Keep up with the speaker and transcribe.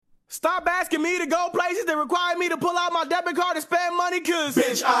Stop asking me to go places that require me to pull out my debit card and spend money, cause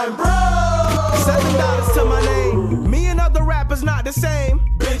bitch, I'm broke. $7 to my name. Me and other rappers not the same.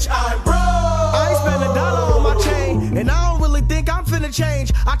 Bitch, I'm broke. I ain't spend $1 on my chain, and I don't really think I'm finna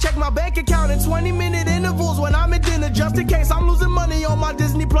change. I check my bank account in 20-minute intervals when I'm at dinner, just in case I'm losing money on my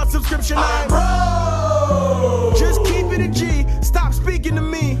Disney Plus subscription. I'm broke. Just keep it a G. Stop speaking to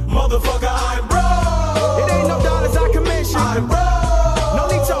me, motherfucker. I'm broke. It ain't no dollars I can mention. I'm broke. No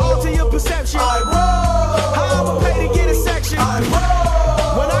need to alter your perception. I'm broke. How I'ma pay to get a section? I'm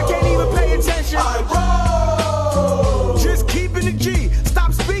broke. When I can't even pay attention. I'm broke. Just keeping it G.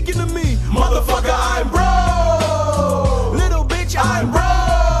 Stop speaking to me, motherfucker. I'm broke. Little bitch, I'm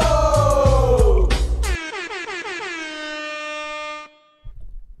broke.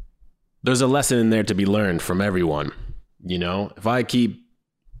 There's a lesson in there to be learned from everyone. You know, if I keep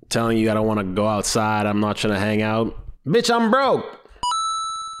telling you I don't want to go outside, I'm not trying to hang out, bitch, I'm broke.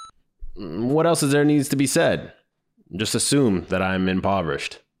 What else is there needs to be said? Just assume that I'm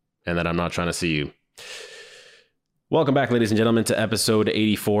impoverished and that I'm not trying to see you. Welcome back, ladies and gentlemen, to episode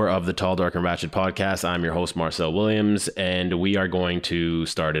 84 of the Tall, Dark, and Ratchet podcast. I'm your host, Marcel Williams, and we are going to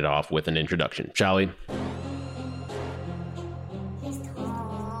start it off with an introduction, shall we?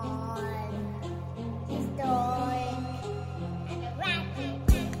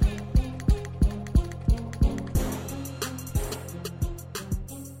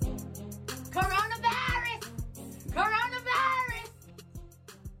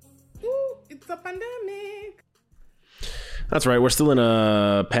 That's right. We're still in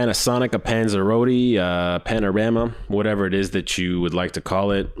a Panasonic, a Panzerotti, Panorama, whatever it is that you would like to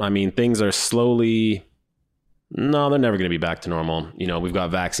call it. I mean, things are slowly... No, they're never going to be back to normal. You know, we've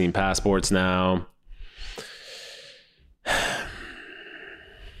got vaccine passports now.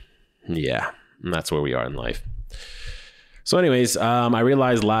 Yeah, and that's where we are in life. So anyways, I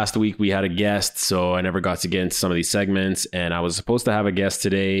realized last week we had a guest, so I never got to get into some of these segments, and I was supposed to have a guest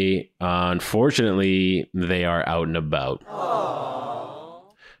today. Unfortunately, they are out and about. Aww.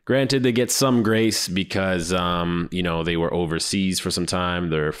 Granted, they get some grace because, you know, they were overseas for some time.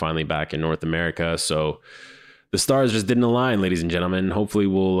 They're finally back in North America, so the stars just didn't align, ladies and gentlemen. Hopefully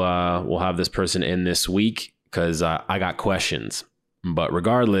we'll have this person in this week because I got questions. But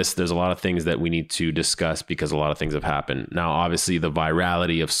regardless, there's a lot of things that we need to discuss because a lot of things have happened. Now, obviously, the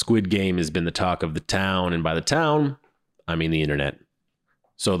virality of Squid Game has been the talk of the town. And by the town, I mean the internet.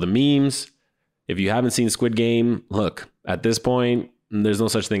 So the memes, if you haven't seen Squid Game, look, at this point, there's no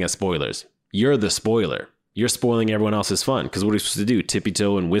such thing as spoilers. You're the spoiler. You're spoiling everyone else's fun. Because what are you supposed to do? Tippy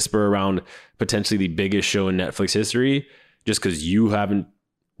toe and whisper around potentially the biggest show in Netflix history just because you haven't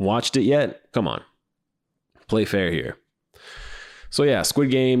watched it yet? Come on. Play fair here. So yeah,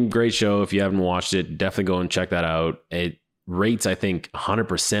 Squid Game, great show. If you haven't watched it, definitely go and check that out. It rates, I think,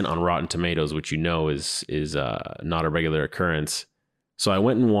 100% on Rotten Tomatoes, which you know is not a regular occurrence. So I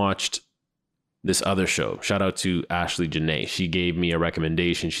went and watched this other show. Shout out to Ashley Janae. She gave me a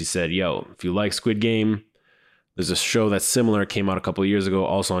recommendation. She said, yo, if you like Squid Game, there's a show that's similar, came out a couple of years ago,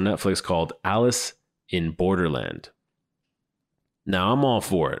 also on Netflix, called Alice in Borderland. Now, I'm all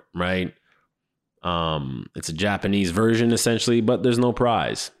for it, right? It's a Japanese version essentially, but there's no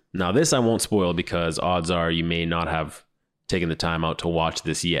prize. Now this I won't spoil because odds are you may not have taken the time out to watch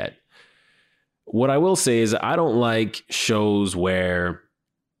this yet. What I will say is I don't like shows where,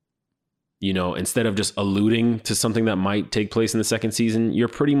 you know, instead of just alluding to something that might take place in the second season, you're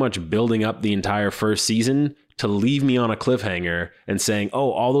pretty much building up the entire first season to leave me on a cliffhanger and saying,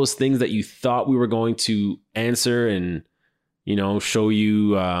 oh, all those things that you thought we were going to answer and, you know, show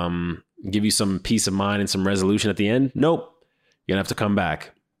you, give you some peace of mind and some resolution at the end. Nope. You're going to have to come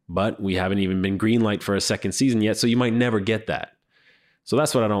back. But we haven't even been greenlight for a second season yet, so you might never get that. So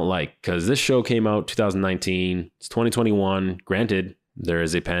that's what I don't like, because this show came out 2019. It's 2021. Granted, there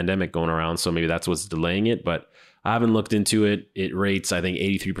is a pandemic going around, so maybe that's what's delaying it, but I haven't looked into it. It rates, I think,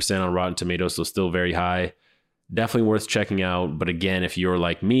 83% on Rotten Tomatoes, so still very high. Definitely worth checking out. But again, if you're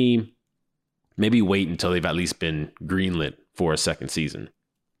like me, maybe wait until they've at least been greenlit for a second season.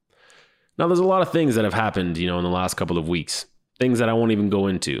 Now, there's a lot of things that have happened, you know, in the last couple of weeks. Things that I won't even go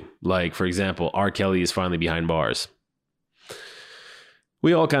into. Like, for example, R. Kelly is finally behind bars.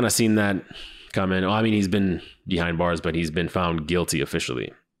 We all kind of seen that come in. I mean, he's been behind bars, but he's been found guilty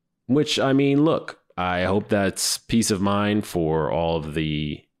officially. Which, I mean, look, I hope that's peace of mind for all of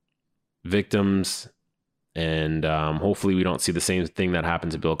the victims. And hopefully we don't see the same thing that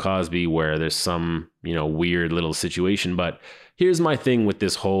happened to Bill Cosby, where there's some, you know, weird little situation. But here's my thing with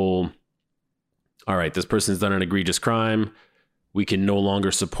this whole... All right, this person's done an egregious crime. We can no longer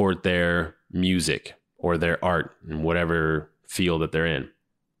support their music or their art in whatever field that they're in.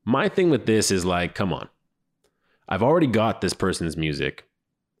 My thing with this is like, come on. I've already got this person's music.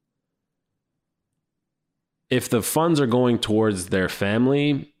 If the funds are going towards their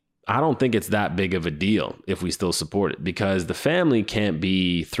family, I don't think it's that big of a deal if we still support it, because the family can't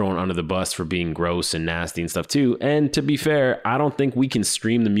be thrown under the bus for being gross and nasty and stuff too. And to be fair, I don't think we can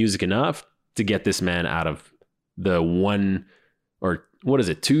stream the music enough to get this man out of the 1 or what is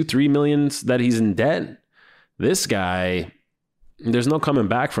it, 2-3 millions that he's in debt. This guy, there's no coming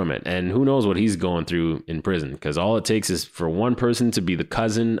back from it. And who knows what he's going through in prison, because all it takes is for one person to be the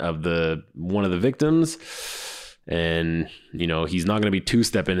cousin of one of the victims. And, you know, he's not going to be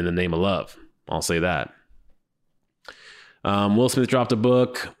two-stepping in the name of love. I'll say that. Will Smith dropped a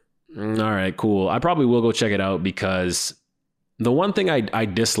book. All right, cool. I probably will go check it out, because the one thing I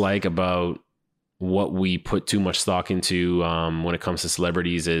dislike about what we put too much stock into when it comes to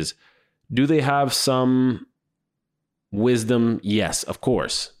celebrities is, do they have some wisdom? Yes, of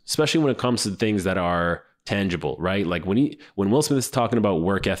course. Especially when it comes to things that are tangible, right? Like when Will Smith is talking about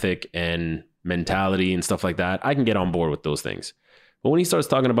work ethic and mentality and stuff like that, I can get on board with those things. But when he starts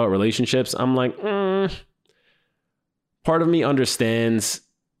talking about relationships, I'm like, part of me understands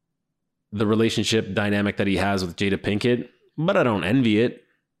the relationship dynamic that he has with Jada Pinkett, but I don't envy it.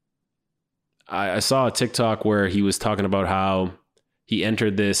 I saw a TikTok where he was talking about how he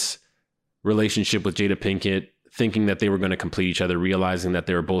entered this relationship with Jada Pinkett thinking that they were going to complete each other, realizing that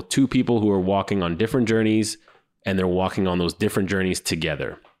they were both two people who are walking on different journeys, and they're walking on those different journeys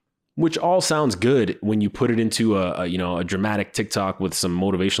together. Which all sounds good when you put it into a dramatic TikTok with some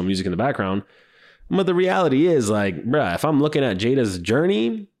motivational music in the background. But the reality is, like, bruh, if I'm looking at Jada's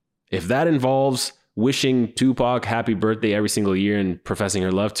journey, if that involves wishing Tupac happy birthday every single year and professing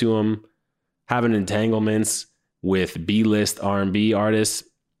her love to him, having entanglements with B-list R&B artists,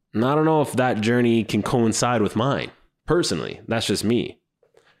 I don't know if that journey can coincide with mine. Personally, that's just me.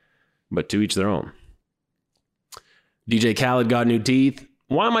 But to each their own. DJ Khaled got new teeth.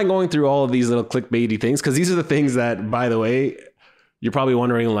 Why am I going through all of these little clickbaity things? Because these are the things that, by the way, you're probably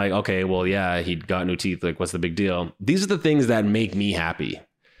wondering, like, okay, well, yeah, he got new teeth. Like, what's the big deal? These are the things that make me happy.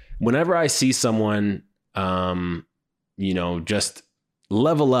 Whenever I see someone, just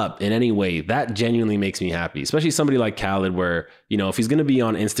level up in any way, that genuinely makes me happy. Especially somebody like Khaled, where, you know, if he's going to be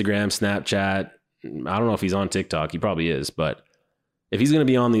on Instagram, Snapchat, I don't know if he's on TikTok. He probably is. But if he's going to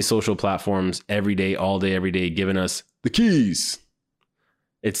be on these social platforms every day, all day, every day, giving us the keys,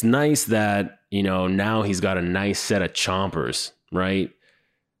 it's nice that, you know, now he's got a nice set of chompers, right?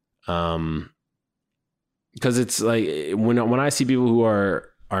 Because it's like when I see people who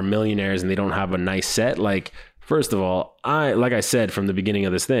are millionaires and they don't have a nice set, like, first of all, like I said from the beginning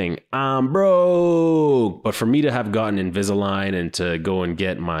of this thing, I'm broke. But for me to have gotten Invisalign and to go and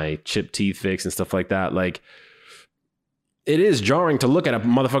get my chipped teeth fixed and stuff like that, like, it is jarring to look at a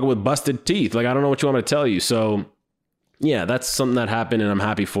motherfucker with busted teeth. Like, I don't know what you want me to tell you. So yeah, that's something that happened and I'm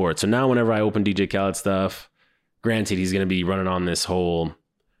happy for it. So now whenever I open DJ Khaled stuff, granted, he's going to be running on this whole,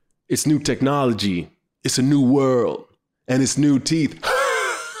 it's new technology, it's a new world, and it's new teeth.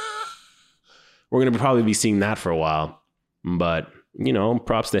 We're going to probably be seeing that for a while, but, you know,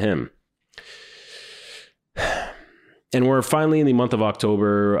 props to him. And we're finally in the month of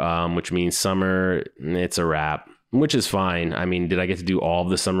October, which means summer. It's a wrap, which is fine. I mean, did I get to do all of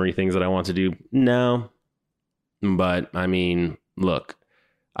the summery things that I want to do? No. But I mean, look,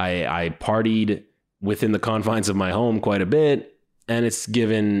 I partied within the confines of my home quite a bit, and it's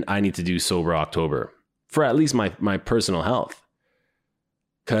given I need to do sober October for at least my personal health.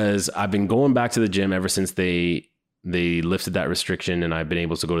 Because I've been going back to the gym ever since they lifted that restriction and I've been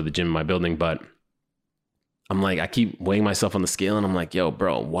able to go to the gym in my building. But I'm like, I keep weighing myself on the scale and I'm like, yo,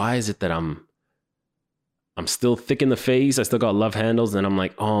 bro, why is it that I'm still thick in the face? I still got love handles. And I'm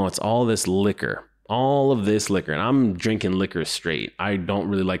like, oh, it's all this liquor. All of this liquor, and I'm drinking liquor straight. I don't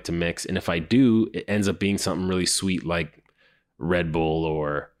really like to mix, and if I do, it ends up being something really sweet like Red Bull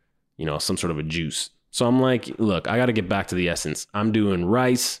or, you know, some sort of a juice. So I'm like, look, I got to get back to the essence. I'm doing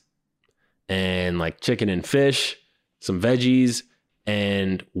rice and like chicken and fish, some veggies,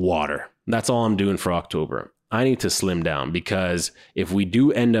 and water. That's all I'm doing for October. I need to slim down, because if we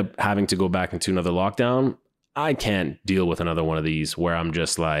do end up having to go back into another lockdown, I can't deal with another one of these where I'm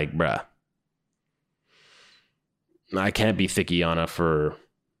just like, bruh, I can't be Thickiana for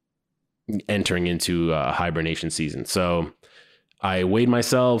entering into a hibernation season. So I weighed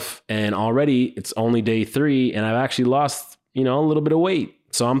myself, and already it's only day 3 and I've actually lost, you know, a little bit of weight.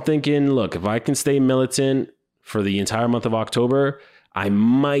 So I'm thinking, look, if I can stay militant for the entire month of October, I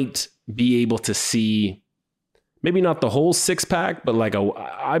might be able to see maybe not the whole 6-pack, but like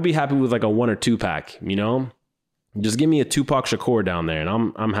I'd be happy with like a 1 or 2 pack, you know? Just give me a Tupac Shakur down there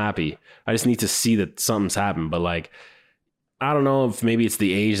and I'm happy. I just need to see that something's happened. But like, I don't know if maybe it's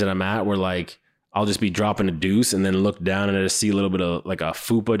the age that I'm at where like I'll just be dropping a deuce and then look down and I just see a little bit of like a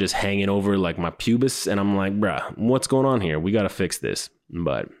fupa just hanging over like my pubis. And I'm like, bruh, what's going on here? We got to fix this.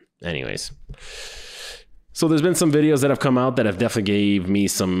 But anyways, so there's been some videos that have come out that have definitely gave me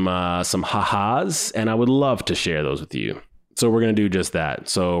some ha-has, and I would love to share those with you. So we're going to do just that.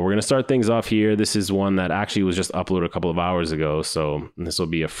 So we're going to start things off here. This is one that actually was just uploaded a couple of hours ago. So this will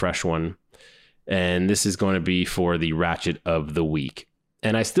be a fresh one. And this is going to be for the Ratchet of the Week.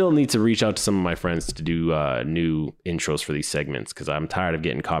 And I still need to reach out to some of my friends to do new intros for these segments because I'm tired of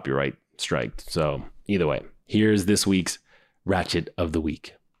getting copyright striked. So either way, here's this week's Ratchet of the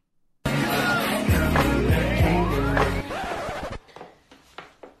Week.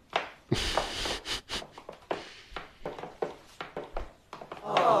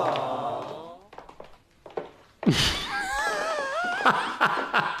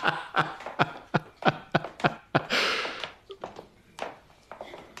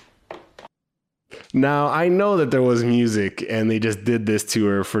 Now, I know that there was music and they just did this to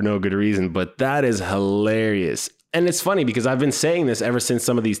her for no good reason, but that is hilarious. And it's funny because I've been saying this ever since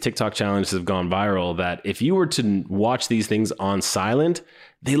some of these TikTok challenges have gone viral, that if you were to watch these things on silent,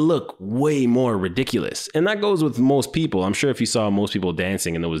 they look way more ridiculous. And that goes with most people. I'm sure if you saw most people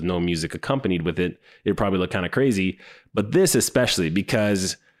dancing and there was no music accompanied with it, it'd probably look kind of crazy. But this especially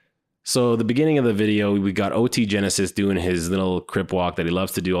because, so the beginning of the video, we got OT Genesis doing his little crip walk that he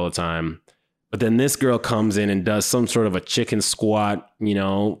loves to do all the time. But then this girl comes in and does some sort of a chicken squat, you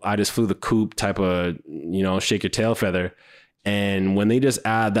know, I just flew the coop type of, you know, shake your tail feather. And when they just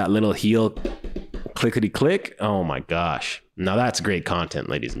add that little heel clickety click, oh my gosh. Now that's great content,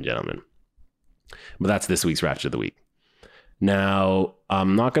 ladies and gentlemen. But that's this week's Ratchet of the Week. Now,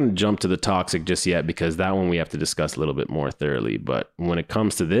 I'm not going to jump to the toxic just yet because that one we have to discuss a little bit more thoroughly. But when it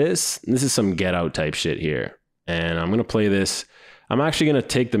comes to this is some Get Out type shit here. And I'm going to play this. I'm actually going to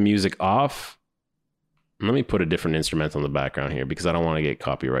take the music off. Let me put a different instrumental in the background here because I don't want to get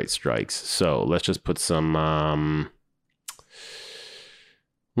copyright strikes. So let's just put some,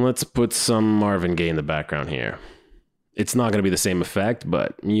 let's put some Marvin Gaye in the background here. It's not going to be the same effect,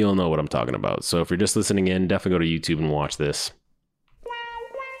 but you'll know what I'm talking about. So if you're just listening in, definitely go to YouTube and watch this.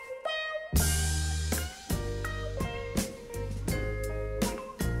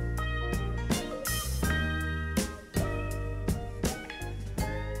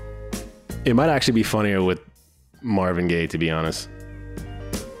 It might actually be funnier with Marvin Gaye, to be honest.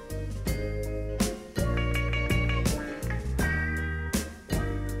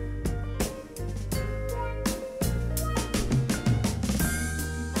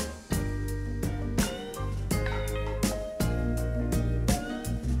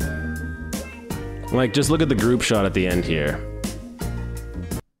 Like, just look at the group shot at the end here.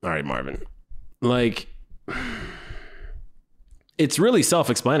 All right, Marvin. Like, it's really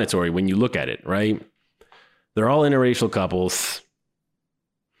self-explanatory when you look at it, right? They're all interracial couples.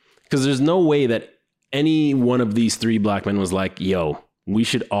 Because there's no way that any one of these three black men was like, yo, we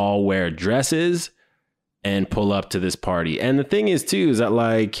should all wear dresses and pull up to this party. And the thing is, too, is that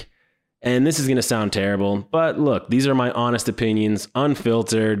like, and this is going to sound terrible, but look, these are my honest opinions,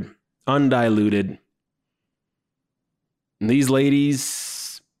 unfiltered, undiluted. And these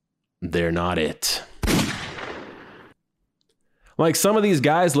ladies, they're not it. Like, some of these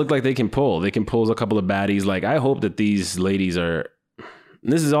guys look like they can pull. They can pull a couple of baddies. Like, I hope that these ladies are...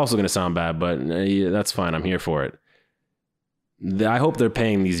 This is also going to sound bad, but that's fine. I'm here for it. I hope they're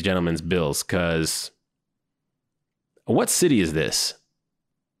paying these gentlemen's bills, because... What city is this?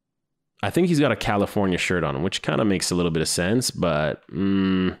 I think he's got a California shirt on him, which kind of makes a little bit of sense, but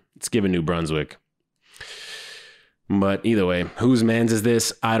it's given New Brunswick. But either way, whose mans is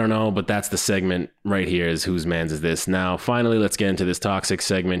this? I don't know, but that's the segment right here, is whose mans is this. Now, finally, let's get into this toxic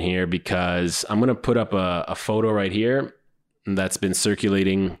segment here, because I'm going to put up a photo right here that's been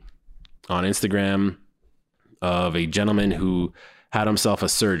circulating on Instagram of a gentleman who had himself a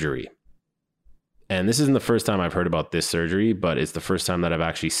surgery. And this isn't the first time I've heard about this surgery, but it's the first time that I've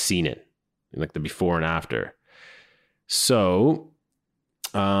actually seen it, like the before and after. So...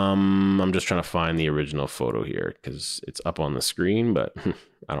 I'm just trying to find the original photo here because it's up on the screen, but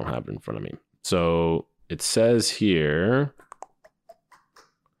I don't have it in front of me. So it says here,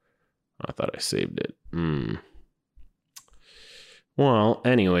 I thought I saved it. Well,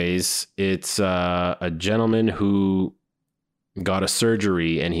 anyways, it's a gentleman who got a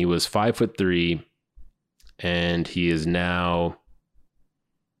surgery and he was 5'3", and he is now,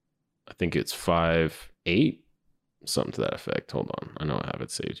 I think it's 5'8". Something to that effect. Hold on. I know I have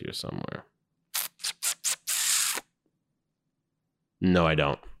it saved here somewhere. No, I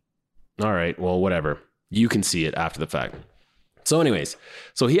don't. All right, well, whatever. You can see it after the fact. So anyways,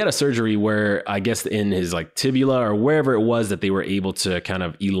 so he had a surgery where I guess in his like tibia or wherever it was that they were able to kind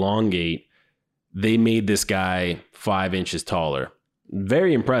of elongate, they made this guy 5 inches taller.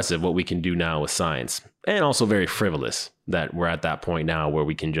 Very impressive what we can do now with science, and also very frivolous that we're at that point now where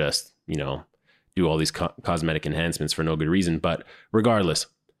we can just, you know, do all these cosmetic enhancements for no good reason. But regardless,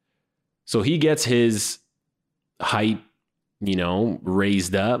 so he gets his height, you know,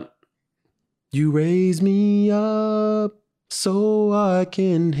 raised up. You raise me up so I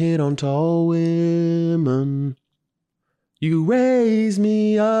can hit on tall women. You raise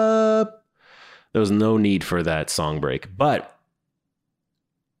me up. There was no need for that song break. But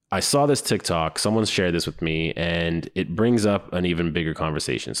I saw this TikTok. Someone shared this with me, and it brings up an even bigger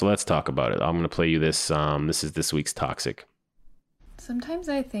conversation. So let's talk about it. I'm going to play you this. This is this week's Toxic. Sometimes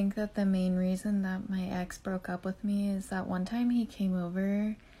I think that the main reason that my ex broke up with me is that one time he came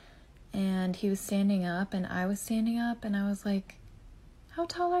over and he was standing up and I was standing up and I was like, how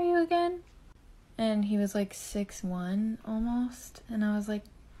tall are you again? And he was like 6'1" almost. And I was like,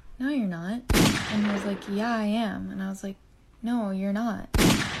 no, you're not. And he was like, yeah, I am. And I was like, no, you're not.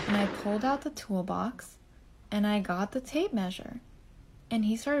 And I pulled out the toolbox and I got the tape measure. And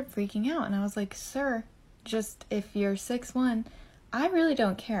he started freaking out. And I was like, sir, just if you're 6'1", I really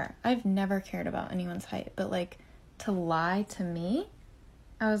don't care. I've never cared about anyone's height. But like, to lie to me,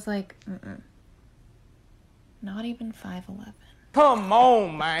 I was like, not even 5'11". Come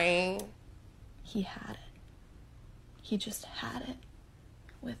on, man. He had it. He just had it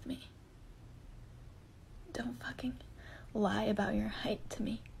with me. Don't fucking lie about your height to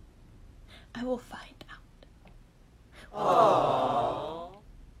me. I will find out. Aww.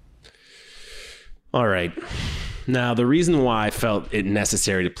 All right. Now, the reason why I felt it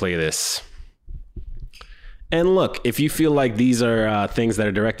necessary to play this, and look, if you feel like these are things that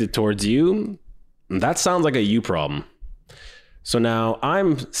are directed towards you, that sounds like a you problem. So now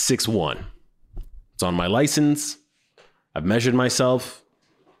I'm 6'1". It's on my license. I've measured myself.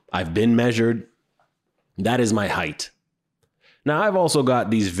 I've been measured. That is my height. Now, I've also got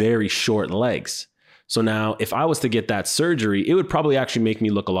these very short legs. So now if I was to get that surgery, it would probably actually make me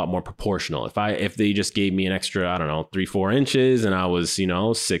look a lot more proportional. If they just gave me an extra, I don't know, 3-4 inches and I was,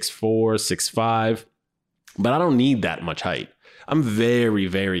 6'4", 6'5", but I don't need that much height. I'm very,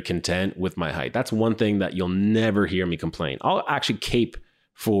 very content with my height. That's one thing that you'll never hear me complain. I'll actually cape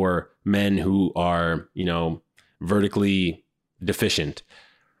for men who are, vertically deficient.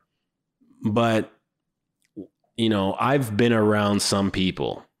 But, I've been around some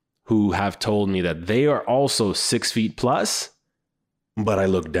people who have told me that they are also 6 feet plus, but I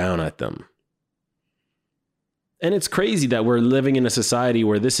look down at them. And it's crazy that we're living in a society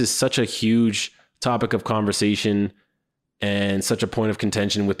where this is such a huge topic of conversation and such a point of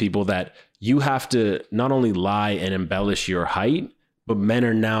contention with people that you have to not only lie and embellish your height, but men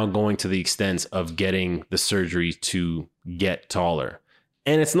are now going to the extent of getting the surgery to get taller.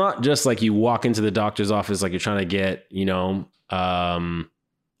 And it's not just like you walk into the doctor's office like you're trying to get,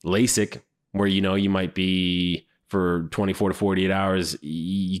 LASIK, where, you might be for 24 to 48 hours,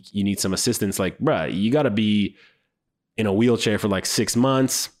 you need some assistance. Like, bruh, you got to be in a wheelchair for like 6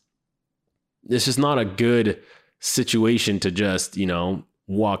 months. It's just not a good situation to just,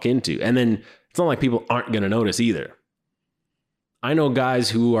 walk into. And then it's not like people aren't going to notice either. I know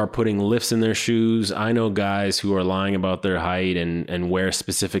guys who are putting lifts in their shoes. I know guys who are lying about their height and wear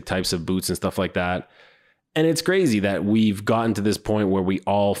specific types of boots and stuff like that. And it's crazy that we've gotten to this point where we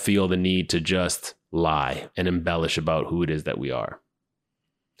all feel the need to just lie and embellish about who it is that we are.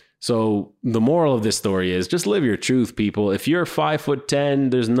 So the moral of this story is just live your truth, people. If you're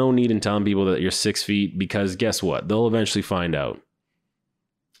 5'10", there's no need in telling people that you're 6 feet, because guess what? They'll eventually find out.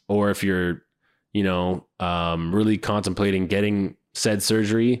 Or if you're, really contemplating getting said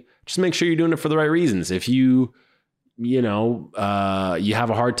surgery, just make sure you're doing it for the right reasons. If you have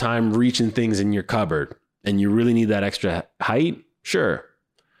a hard time reaching things in your cupboard and you really need that extra height, sure.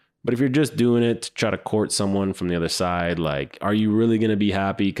 But if you're just doing it to try to court someone from the other side, like, are you really going to be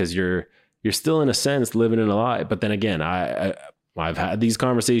happy? Because you're still, in a sense, living in a lie. But then again, I've had these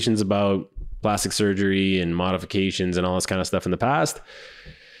conversations about plastic surgery and modifications and all this kind of stuff in the past.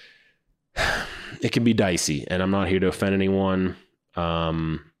 It can be dicey, and I'm not here to offend anyone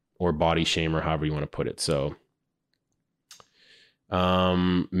or body shame, or however you want to put it. So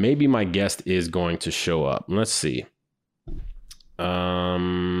maybe my guest is going to show up. Let's see.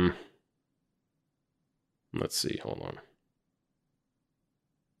 Let's see. Hold on.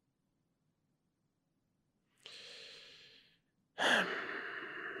 I'm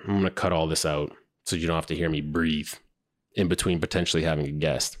going to cut all this out so you don't have to hear me breathe. in between potentially having a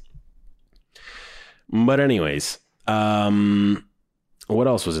guest. But anyways, what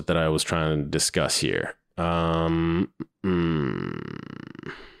else was it that I was trying to discuss here? No,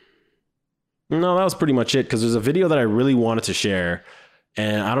 that was pretty much it, because there's a video that I really wanted to share,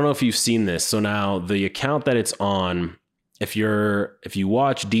 and I don't know if you've seen this. So now the account that it's on, if you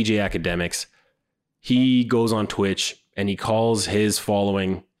watch DJ Academics, he goes on Twitch and he calls his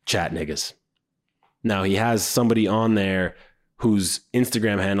following chat niggas. Now he has somebody on there whose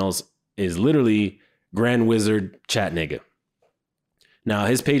Instagram handles is literally Grand Wizard Chat Nigga. Now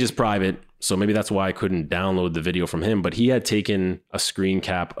his page is private, so maybe that's why I couldn't download the video from him, but he had taken a screen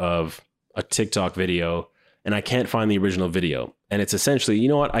cap of a TikTok video, and I can't find the original video. And it's essentially, you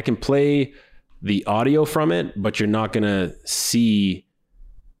know what? I can play the audio from it, but you're not going to see.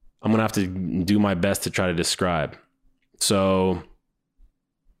 I'm going to have to do my best to try to describe. So,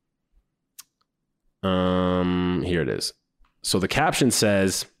 here it is. So the caption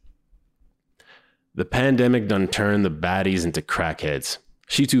says, "The pandemic done turned the baddies into crackheads.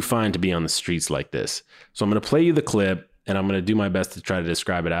 She too fine to be on the streets like this." So I'm going to play you the clip, and I'm going to do my best to try to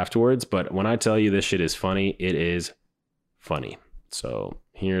describe it afterwards. But when I tell you this shit is funny, it is funny. So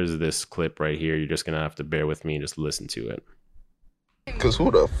here's this clip right here. You're just going to have to bear with me and just listen to it. Because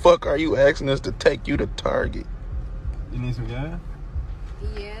who the fuck are you asking us to take you to Target? You need some gas?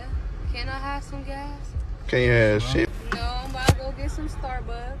 Yeah. Can I have some gas? Can't you have shit? No, I'm about to go get some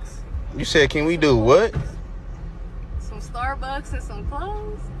Starbucks. You said, can we do what? Some Starbucks and some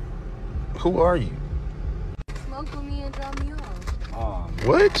clothes? Who are you? Smoke with me and drop me off.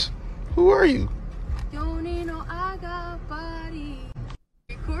 What? Who are you? Don't need no I got body.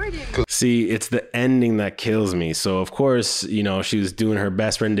 Recording. See, it's the ending that kills me. So, of course, you know, she was doing her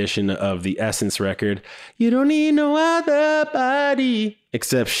best rendition of the Essence record. You don't need no other body.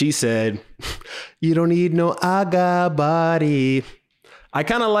 Except she said, you don't need no aga body. I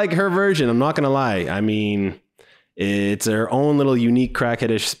kind of like her version. I'm not going to lie. I mean, it's her own little unique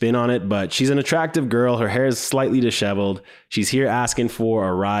crackheadish spin on it, but she's an attractive girl. Her hair is slightly disheveled. She's here asking for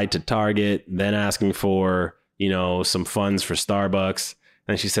a ride to Target, then asking for, you know, some funds for Starbucks.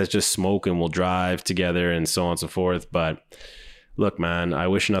 And she says, just smoke and we'll drive together and so on and so forth. But look, man, I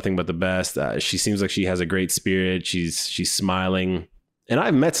wish nothing but the best. She seems like she has a great spirit. She's smiling. And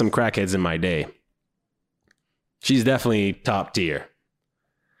I've met some crackheads in my day. She's definitely top tier.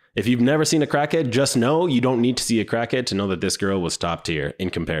 If you've never seen a crackhead, just know you don't need to see a crackhead to know that this girl was top tier in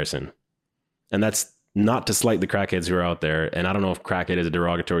comparison. And that's not to slight the crackheads who are out there. And I don't know if crackhead is a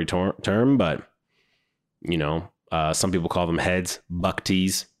derogatory term, but, you know, some people call them heads, buck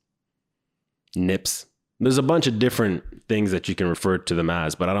tees, nips. There's a bunch of different things that you can refer to them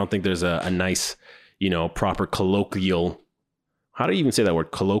as, but I don't think there's a nice, you know, proper colloquial. How do you even say that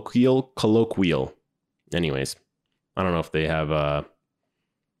word? Colloquial. Anyways, I don't know if they have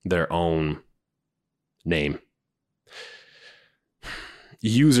their own name.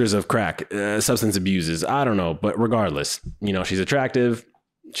 Users of crack, substance abusers. I don't know, but regardless, you know, she's attractive.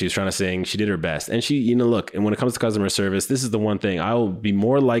 She was trying to sing. She did her best. And she, you know, look, and when it comes to customer service, this is the one thing. I will be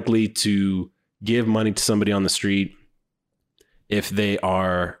more likely to give money to somebody on the street if they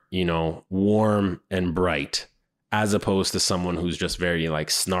are, you know, warm and bright, as opposed to someone who's just very like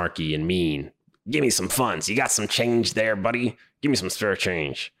snarky and mean. Give me some funds. You got some change there, buddy? Give me some spare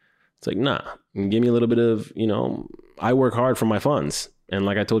change. It's like, nah, give me a little bit of, you know, I work hard for my funds. And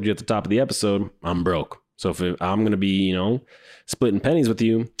like I told you at the top of the episode, I'm broke. So if I'm going to be, you know, splitting pennies with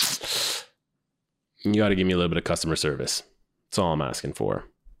you, you got to give me a little bit of customer service. That's all I'm asking for.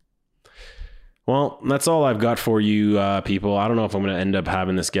 Well, that's all I've got for you people. I don't know if I'm going to end up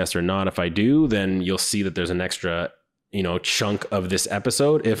having this guest or not. If I do, then you'll see that there's an extra, you know, chunk of this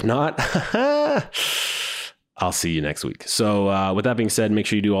episode. If not, I'll see you next week. So with that being said, make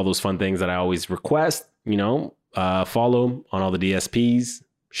sure you do all those fun things that I always request, you know, follow on all the DSPs,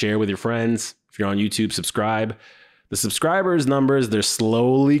 share with your friends. If you're on YouTube, subscribe. The subscribers numbers, they're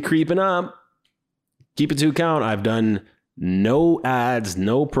slowly creeping up. Keep it to account. I've done no ads,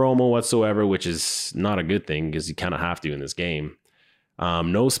 no promo whatsoever, which is not a good thing because you kind of have to in this game.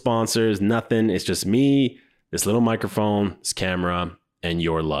 No sponsors, nothing. It's just me, this little microphone, this camera, and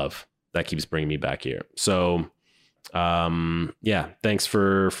your love. That keeps bringing me back here. So, yeah, thanks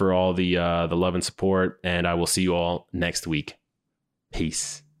for all the love and support, and I will see you all next week.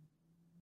 Peace.